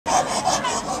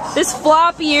this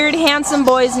flop-eared, handsome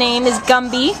boy's name is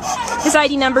Gumby. His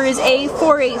ID number is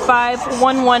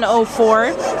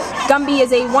A4851104. Gumby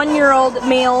is a 1-year-old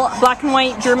male black and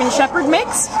white German Shepherd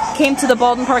mix. Came to the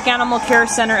Baldwin Park Animal Care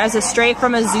Center as a stray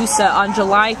from Azusa on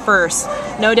July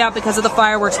 1st. No doubt because of the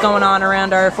fireworks going on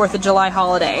around our 4th of July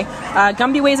holiday.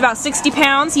 Gumby weighs about 60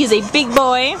 pounds. He is a big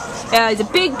boy. He's a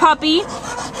big puppy,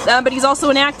 but he's also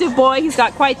an active boy. He's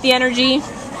got quite the energy.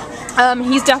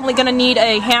 He's definitely going to need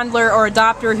a handler or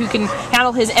adopter who can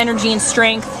handle his energy and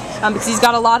strength. Because he's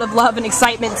got a lot of love and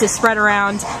excitement to spread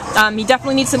around. He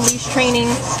definitely needs some leash training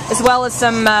as well as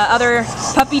some other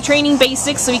puppy training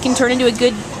basics so he can turn into a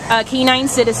good canine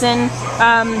citizen.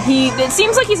 It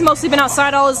seems like he's mostly been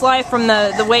outside all his life from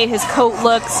the way his coat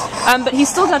looks, but he's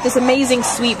still got this amazing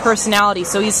sweet personality,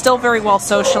 so he's still very well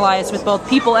socialized with both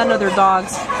people and other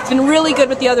dogs. He's been really good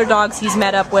with the other dogs he's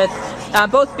met up with.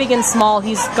 Both big and small.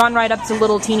 He's gone right up to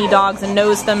little teeny dogs and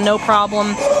knows them, no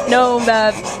problem.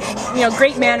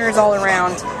 Great manners all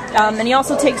around. And he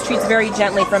also takes treats very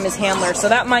gently from his handler, so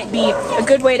that might be a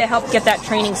good way to help get that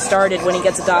training started when he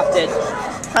gets adopted.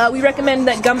 We recommend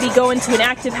that Gumby go into an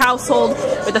active household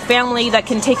with a family that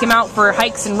can take him out for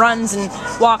hikes and runs and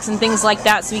walks and things like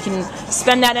that, so he can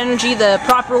spend that energy the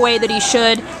proper way that he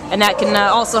should, and that can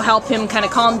also help him kind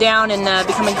of calm down and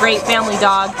become a great family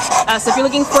dog. So if you're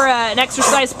looking for an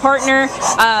exercise partner,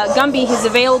 Gumby is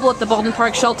available at the Baldwin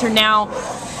Park Shelter now.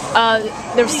 I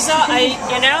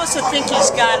also think he's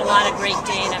got a lot of Great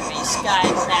Dane in him. He's got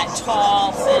that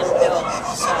tall, thin build.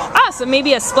 So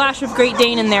maybe a splash of Great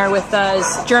Dane in there with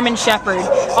his German Shepherd.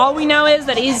 All we know is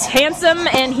that he's handsome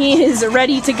and he is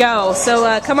ready to go.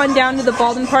 So come on down to the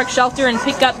Baldwin Park Shelter and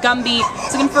pick up Gumby.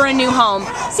 He's looking for a new home.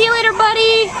 See you later,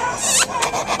 buddy!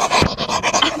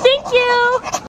 Thank you!